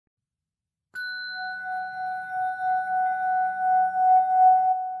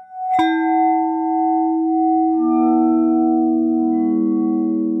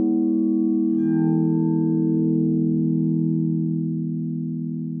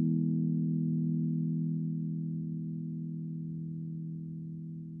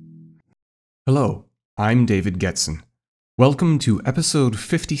Hello, I'm David Getson. Welcome to episode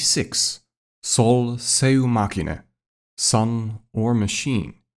 56, Sol seu Machina, Sun or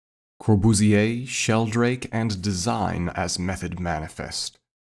Machine, Corbusier, Sheldrake, and Design as Method Manifest.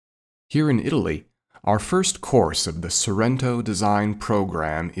 Here in Italy, our first course of the Sorrento Design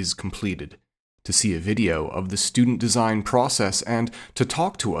Program is completed. To see a video of the student design process and to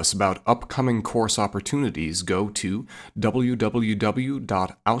talk to us about upcoming course opportunities, go to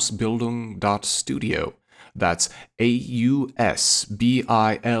www.ausbildung.studio. That's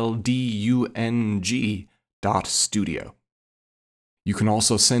AUSBILDUNG.studio. You can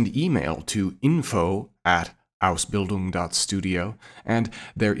also send email to info@ausbildung.studio, and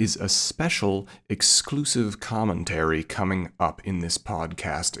there is a special exclusive commentary coming up in this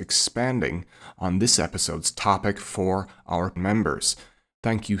podcast expanding on this episode's topic for our members.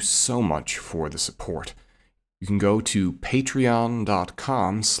 Thank you so much for the support. You can go to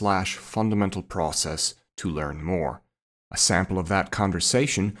patreon.com/fundamentalprocess to learn more. A sample of that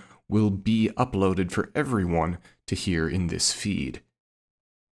conversation will be uploaded for everyone to hear in this feed.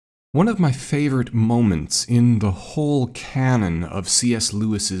 One of my favorite moments in the whole canon of C.S.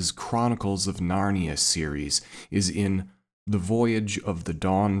 Lewis's Chronicles of Narnia series is in The Voyage of the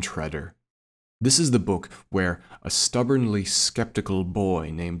Dawn Treader. This is the book where a stubbornly skeptical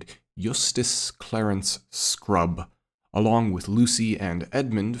boy named Eustace Clarence Scrubb, along with Lucy and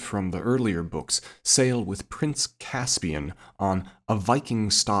Edmund from the earlier books, sail with Prince Caspian on a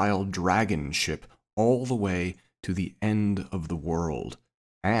Viking-style dragon ship all the way to the end of the world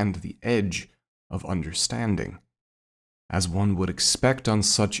and the edge of understanding. As one would expect on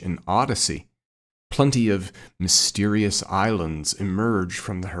such an odyssey, plenty of mysterious islands emerge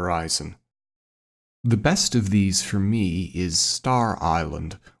from the horizon. The best of these for me is Star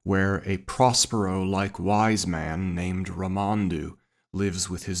Island, where a Prospero-like wise man named Ramandu lives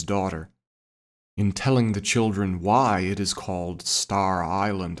with his daughter. In telling the children why it is called Star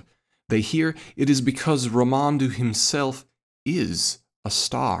Island, they hear it is because Ramandu himself is a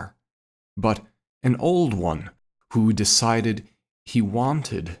star, but an old one who decided he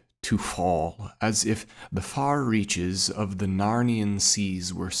wanted to fall, as if the far reaches of the Narnian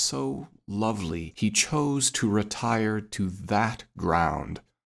seas were so lovely he chose to retire to that ground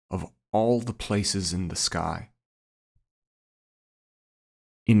of all the places in the sky.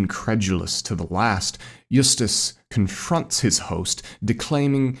 Incredulous to the last, Eustace confronts his host,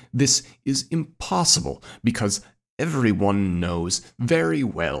 declaiming this is impossible because everyone knows very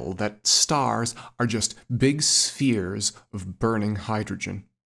well that stars are just big spheres of burning hydrogen.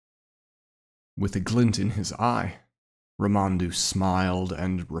 With a glint in his eye, Ramandu smiled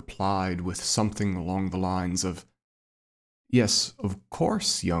and replied with something along the lines of, "Yes, of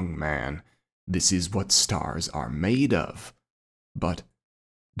course, young man, this is what stars are made of. But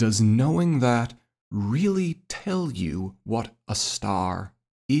does knowing that really tell you what a star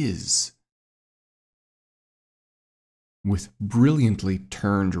is?" With brilliantly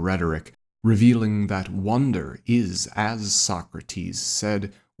turned rhetoric, revealing that wonder is, as Socrates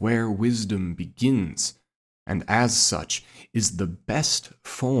said, where wisdom begins, and as such is the best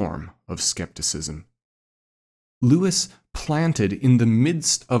form of skepticism. Lewis planted in the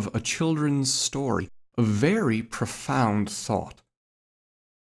midst of a children's story a very profound thought.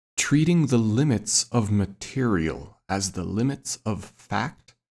 Treating the limits of material as the limits of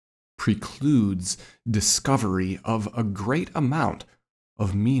fact precludes discovery of a great amount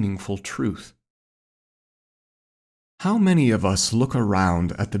of meaningful truth. How many of us look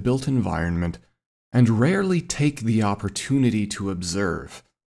around at the built environment and rarely take the opportunity to observe,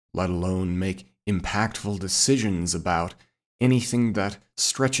 let alone make impactful decisions about anything that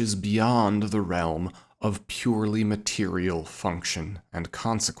stretches beyond the realm of purely material function and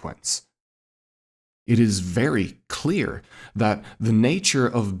consequence? It is very clear that the nature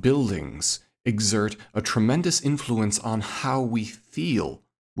of buildings exert a tremendous influence on how we feel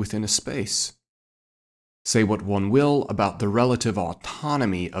within a space. Say what one will about the relative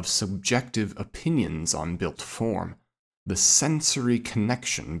autonomy of subjective opinions on built form, the sensory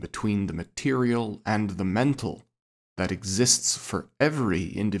connection between the material and the mental that exists for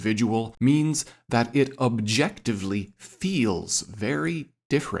every individual means that it objectively feels very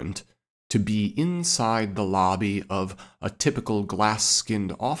different to be inside the lobby of a typical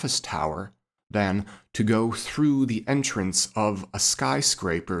glass-skinned office tower than to go through the entrance of a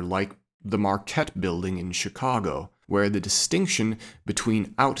skyscraper like the Marquette Building in Chicago, where the distinction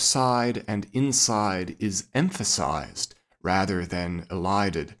between outside and inside is emphasized rather than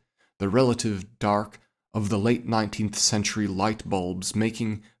elided, the relative dark of the late 19th century light bulbs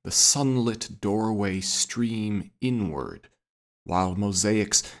making the sunlit doorway stream inward, while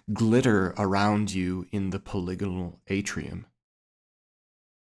mosaics glitter around you in the polygonal atrium.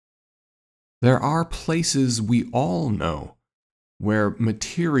 There are places we all know where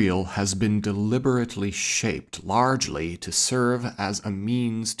material has been deliberately shaped largely to serve as a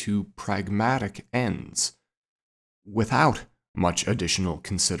means to pragmatic ends, without much additional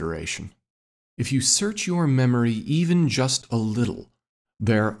consideration. If you search your memory even just a little,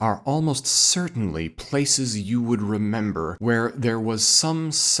 there are almost certainly places you would remember where there was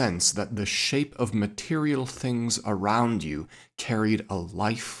some sense that the shape of material things around you carried a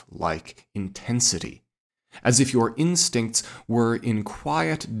life-like intensity, as if your instincts were in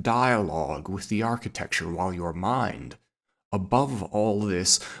quiet dialogue with the architecture while your mind, above all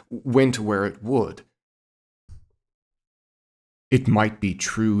this, went where it would. It might be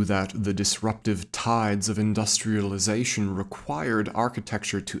true that the disruptive tides of industrialization required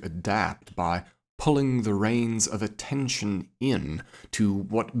architecture to adapt by pulling the reins of attention in to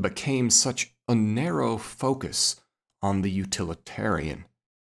what became such a narrow focus on the utilitarian.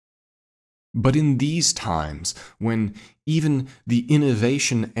 But in these times, when even the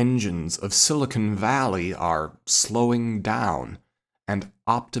innovation engines of Silicon Valley are slowing down and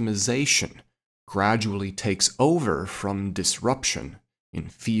optimization gradually takes over from disruption in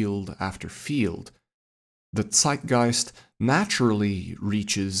field after field, the zeitgeist naturally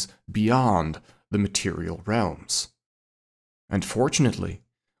reaches beyond the material realms. And fortunately,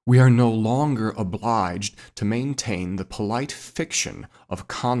 we are no longer obliged to maintain the polite fiction of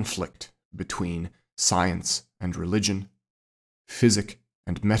conflict between science and religion, physic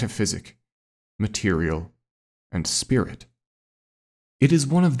and metaphysic, material and spirit. It is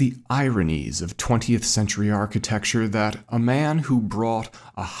one of the ironies of 20th century architecture that a man who brought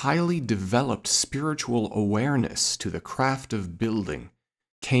a highly developed spiritual awareness to the craft of building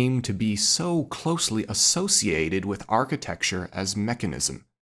came to be so closely associated with architecture as mechanism.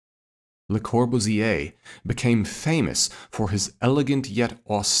 Le Corbusier became famous for his elegant yet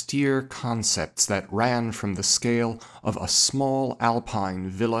austere concepts that ran from the scale of a small alpine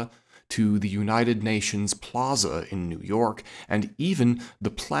villa to the United Nations Plaza in New York, and even the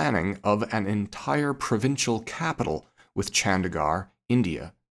planning of an entire provincial capital with Chandigarh,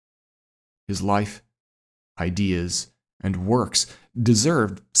 India. His life, ideas, and works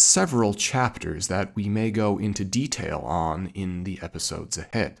deserved several chapters that we may go into detail on in the episodes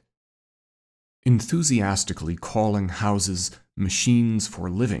ahead. Enthusiastically calling houses machines for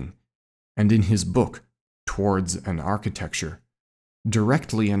living, and in his book, Towards an Architecture,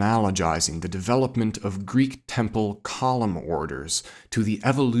 directly analogizing the development of Greek temple column orders to the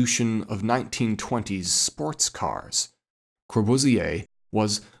evolution of 1920s sports cars, Corbusier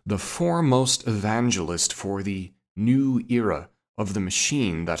was the foremost evangelist for the new era of the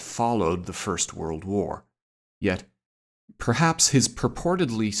machine that followed the First World War. Yet, perhaps his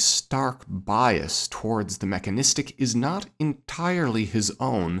purportedly stark bias towards the mechanistic is not entirely his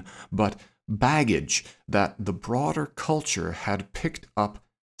own, but baggage that the broader culture had picked up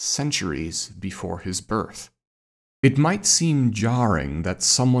centuries before his birth. It might seem jarring that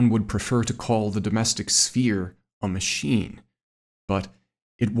someone would prefer to call the domestic sphere a machine, but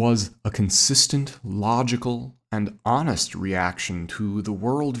it was a consistent, logical, and honest reaction to the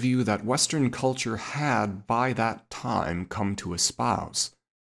worldview that Western culture had by that time come to espouse.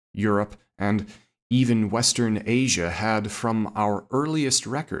 Europe and even Western Asia had, from our earliest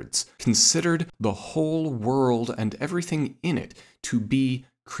records, considered the whole world and everything in it to be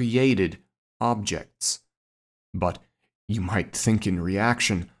created objects. But you might think in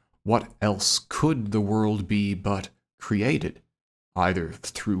reaction, what else could the world be but created, either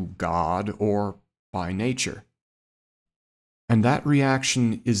through God or by nature? And that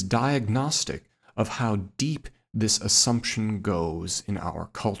reaction is diagnostic of how deep this assumption goes in our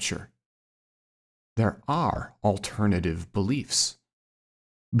culture. There are alternative beliefs.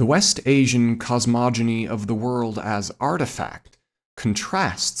 The West Asian cosmogony of the world as artifact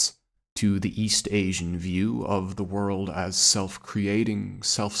contrasts to the East Asian view of the world as self-creating,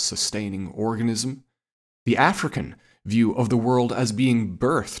 self-sustaining organism, the African view of the world as being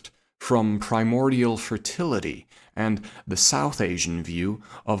birthed from primordial fertility, and the South Asian view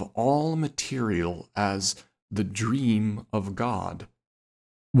of all material as the dream of God.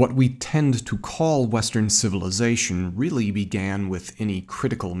 What we tend to call Western civilization really began with any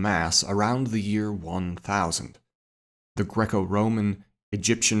critical mass around the year 1000. The Greco-Roman,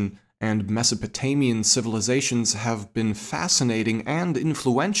 Egyptian, and Mesopotamian civilizations have been fascinating and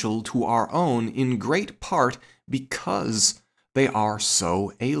influential to our own in great part because they are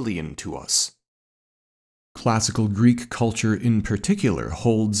so alien to us. Classical Greek culture in particular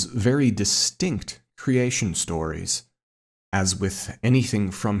holds very distinct creation stories. As with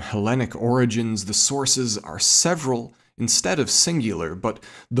anything from Hellenic origins, the sources are several instead of singular, but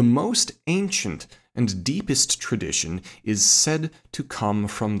the most ancient and deepest tradition is said to come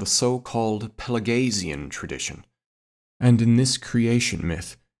from the so-called Pelagasian tradition. And in this creation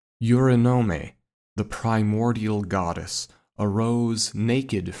myth, Eurynome, the primordial goddess, arose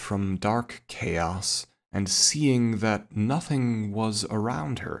naked from dark chaos, and seeing that nothing was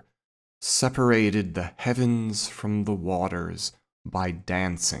around her, separated the heavens from the waters by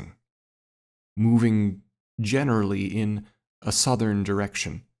dancing, moving generally in a southern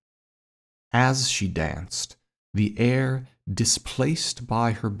direction. As she danced, the air displaced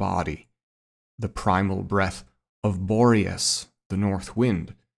by her body, the primal breath of Boreas, the north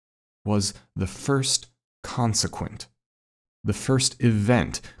wind, was the first consequent, the first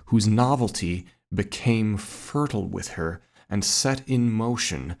event whose novelty became fertile with her and set in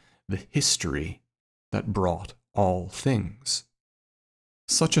motion the history that brought all things.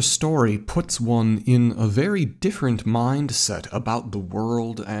 Such a story puts one in a very different mindset about the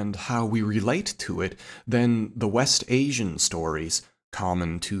world and how we relate to it than the West Asian stories,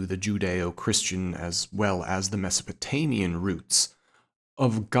 common to the Judeo-Christian as well as the Mesopotamian roots,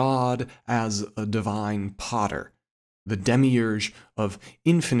 of God as a divine potter, the demiurge of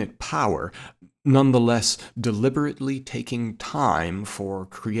infinite power, nonetheless deliberately taking time for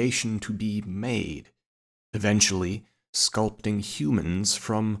creation to be made, eventually sculpting humans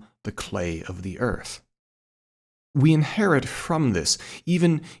from the clay of the earth. We inherit from this,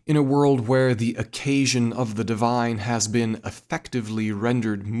 even in a world where the occasion of the divine has been effectively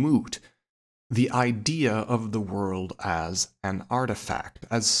rendered moot, the idea of the world as an artifact,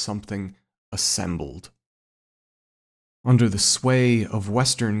 as something assembled. Under the sway of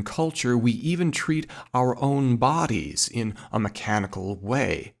Western culture, we even treat our own bodies in a mechanical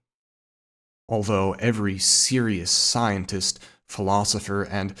way. Although every serious scientist, philosopher,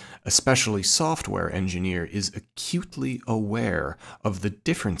 and especially software engineer is acutely aware of the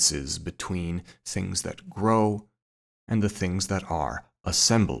differences between things that grow and the things that are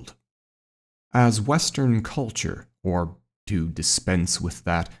assembled. As Western culture, or to dispense with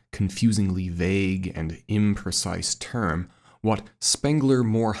that confusingly vague and imprecise term, what Spengler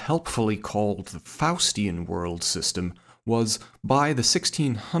more helpfully called the Faustian world system was, by the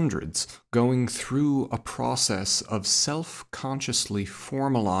 1600s, going through a process of self-consciously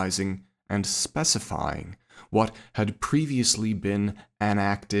formalizing and specifying what had previously been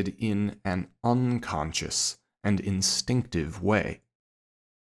enacted in an unconscious and instinctive way.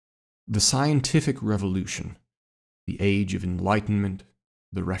 The scientific revolution, the Age of Enlightenment,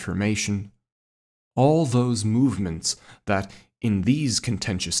 the Reformation, all those movements that in these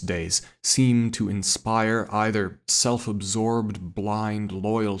contentious days seem to inspire either self-absorbed blind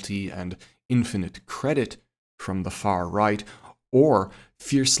loyalty and infinite credit from the far right, or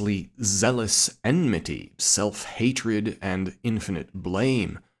fiercely zealous enmity, self-hatred, and infinite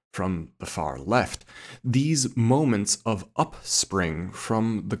blame from the far left. These moments of upspring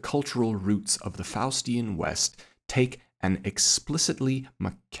from the cultural roots of the Faustian West take an explicitly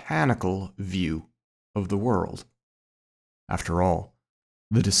mechanical view of the world. After all,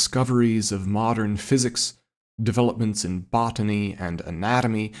 the discoveries of modern physics, developments in botany and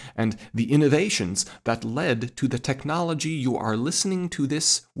anatomy, and the innovations that led to the technology you are listening to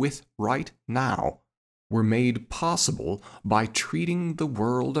this with right now were made possible by treating the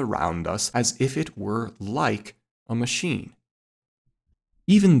world around us as if it were like a machine.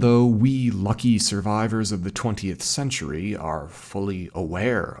 Even though we lucky survivors of the 20th century are fully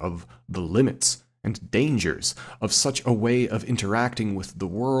aware of the limits and dangers of such a way of interacting with the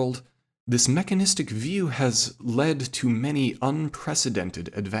world, this mechanistic view has led to many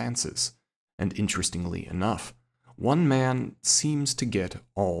unprecedented advances. And interestingly enough, one man seems to get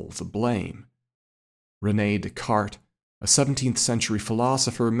all the blame. René Descartes, a 17th century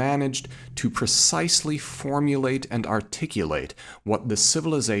philosopher, managed to precisely formulate and articulate what the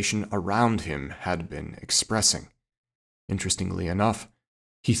civilization around him had been expressing. Interestingly enough,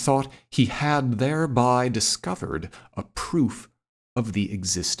 he thought he had thereby discovered a proof of the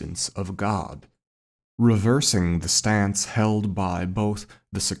existence of God. Reversing the stance held by both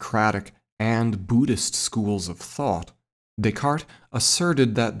the Socratic and Buddhist schools of thought, Descartes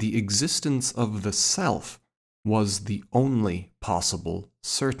asserted that the existence of the self was the only possible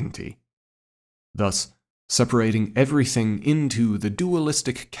certainty, thus separating everything into the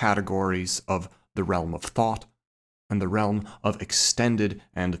dualistic categories of the realm of thought and the realm of extended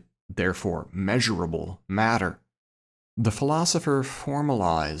and therefore measurable matter. The philosopher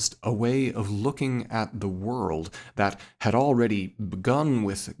formalized a way of looking at the world that had already begun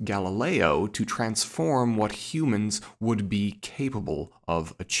with Galileo to transform what humans would be capable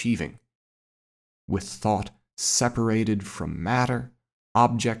of achieving. With thought separated from matter,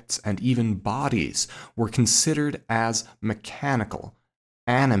 objects and even bodies were considered as mechanical,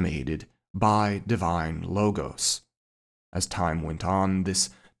 animated by divine logos. As time went on, this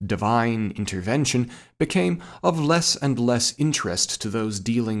divine intervention became of less and less interest to those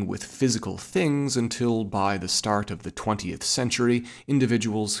dealing with physical things until by the start of the 20th century,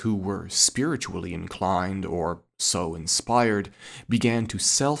 individuals who were spiritually inclined or so inspired began to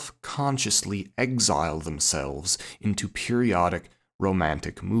self-consciously exile themselves into periodic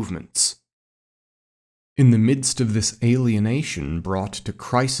romantic movements. In the midst of this alienation brought to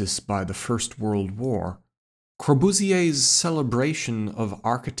crisis by the First World War, Corbusier's celebration of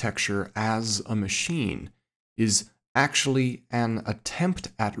architecture as a machine is actually an attempt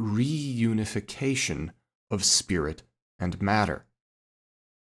at reunification of spirit and matter.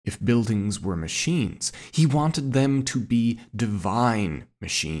 If buildings were machines, he wanted them to be divine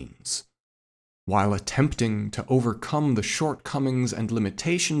machines. While attempting to overcome the shortcomings and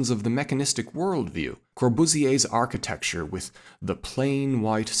limitations of the mechanistic worldview, Corbusier's architecture with the plain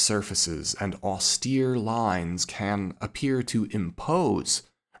white surfaces and austere lines can appear to impose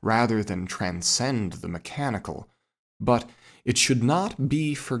rather than transcend the mechanical, but it should not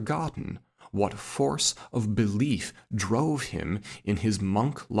be forgotten what force of belief drove him in his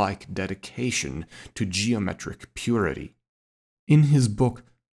monk-like dedication to geometric purity. In his book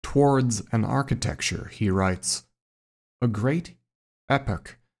Towards an Architecture, he writes, "A great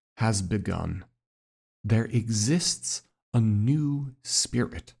epoch has begun. There exists a new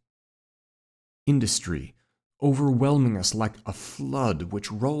spirit. Industry, overwhelming us like a flood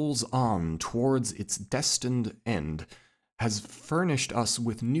which rolls on towards its destined end, has furnished us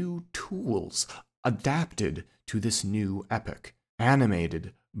with new tools adapted to this new epoch,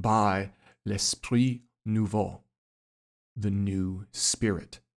 animated by l'esprit nouveau, the new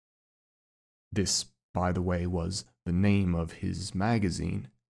spirit." This, by the way, was the name of his magazine.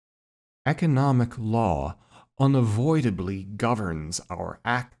 Economic law unavoidably governs our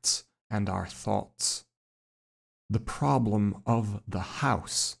acts and our thoughts. The problem of the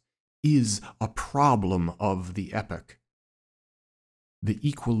house is a problem of the epoch. The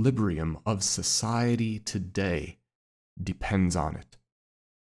equilibrium of society today depends on it.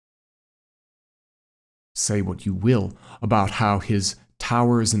 Say what you will about how his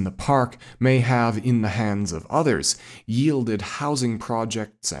towers in the park may have, in the hands of others, yielded housing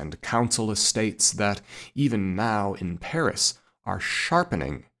projects and council estates that, even now in Paris, are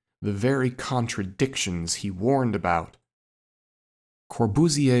sharpening the very contradictions he warned about.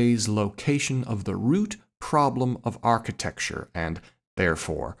 Corbusier's location of the root problem of architecture, and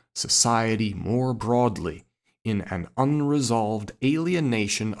therefore society more broadly, in an unresolved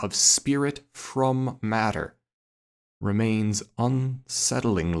alienation of spirit from matter, remains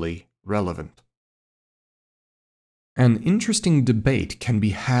unsettlingly relevant. An interesting debate can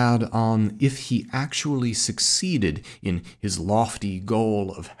be had on if he actually succeeded in his lofty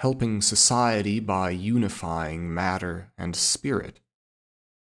goal of helping society by unifying matter and spirit.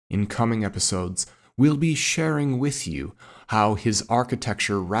 In coming episodes, we'll be sharing with you how his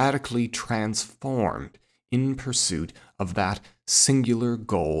architecture radically transformed in pursuit of that singular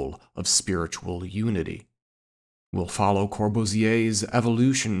goal of spiritual unity. We'll follow Corbusier's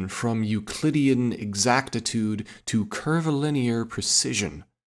evolution from Euclidean exactitude to curvilinear precision,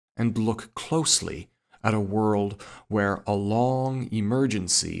 and look closely at a world where a long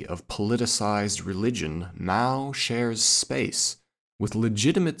emergency of politicized religion now shares space with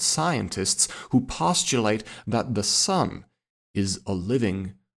legitimate scientists who postulate that the sun is a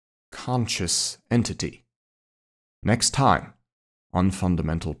living, conscious entity. Next time on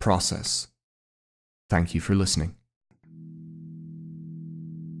Fundamental Process. Thank you for listening.